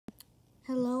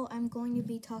Hello, I'm going to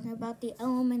be talking about the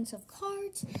elements of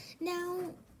cards now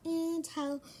and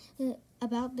how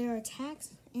about their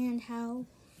attacks and how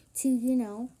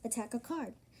to, attack a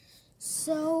card.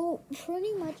 So,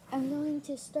 pretty much I'm going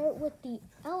to start with the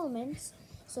elements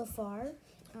so far.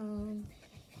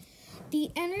 The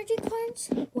energy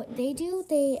cards, what they do,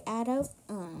 they add up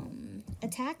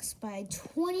attacks by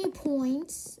 20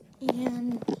 points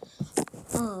and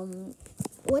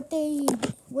what they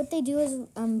do is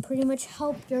pretty much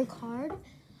help your card,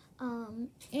 and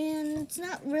it's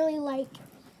not really like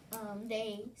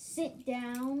they sit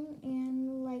down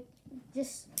and like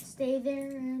just stay there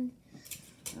and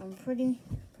pretty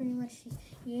much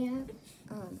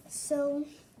so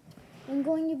I'm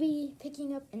going to be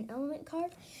picking up an element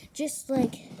card just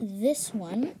like this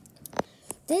one.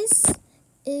 This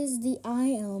is the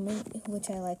I element, which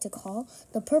I like to call.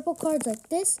 The purple cards like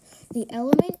this, the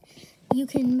element. You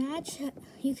can match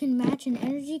an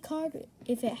energy card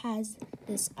if it has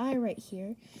this I right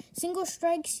here. Single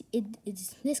strikes,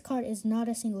 this card is not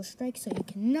a single strike, so you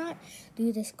cannot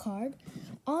do this card.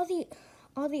 All the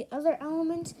other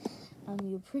elements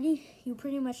you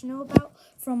pretty much know about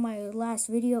from my last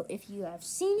video if you have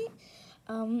seen it.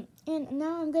 And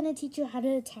now I'm gonna teach you how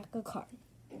to attack a card.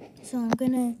 So I'm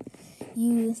gonna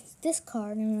use this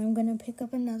card and I'm gonna pick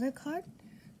up another card.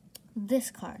 This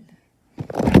card.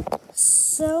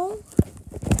 So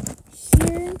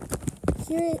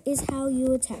here is how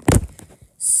you attack.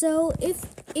 So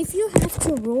if you have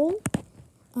to roll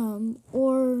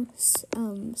or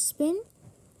spin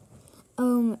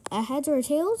a heads or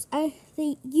tails,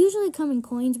 they usually come in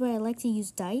coins, but I like to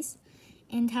use dice.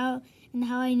 And how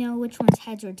I know which one's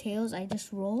heads or tails, I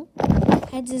just roll.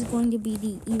 Heads is going to be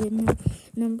the even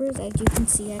numbers. As you can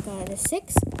see, I got a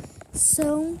 6.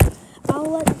 So I'll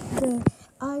let the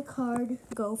I card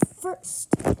go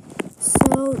first.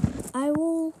 So I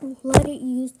will let it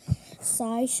use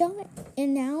side shot.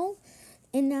 And now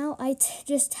I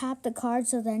just tap the card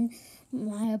so then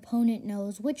my opponent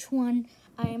knows which one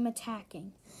I am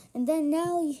attacking. And then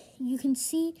now you can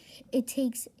see it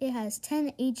has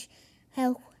 10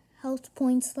 health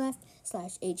points left /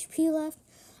 HP left.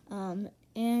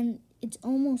 And it's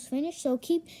almost finished. So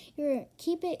keep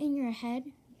it in your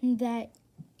head that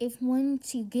if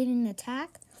once you get an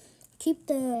attack, keep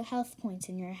the health points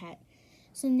in your head.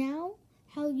 So now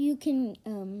how you can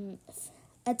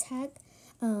attack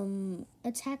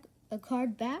a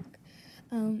card back.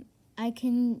 I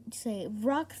can say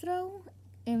rock throw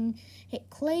and hit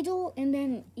cladle, and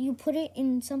then you put it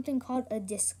in something called a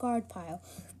discard pile.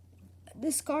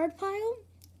 Discard pile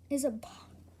is a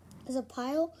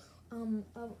pile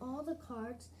of all the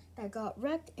cards that got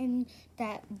wrecked and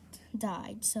that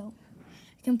died. So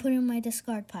I can put in my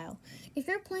discard pile. If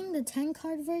you're playing the 10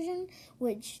 card version,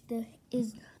 which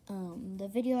is the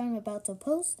video I'm about to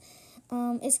post,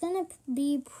 it's gonna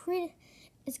be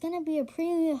a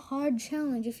pretty hard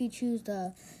challenge if you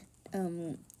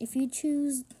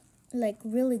choose like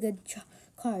really good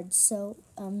cards. So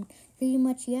pretty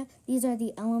much these are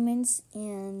the elements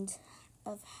and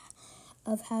of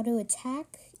how to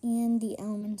attack and the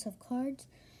elements of cards.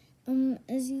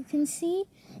 As you can see,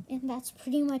 and that's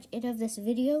pretty much it of this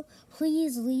video.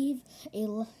 Please leave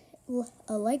a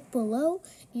like below,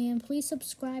 and please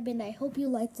subscribe, and I hope you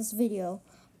like this video.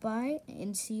 Bye,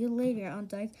 and see you later on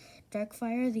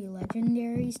Darkfire the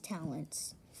Legendary's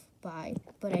Talents. Bye.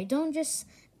 But I don't just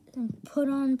put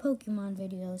on Pokemon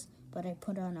videos, but I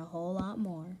put on a whole lot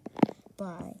more.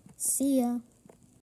 Bye. See ya.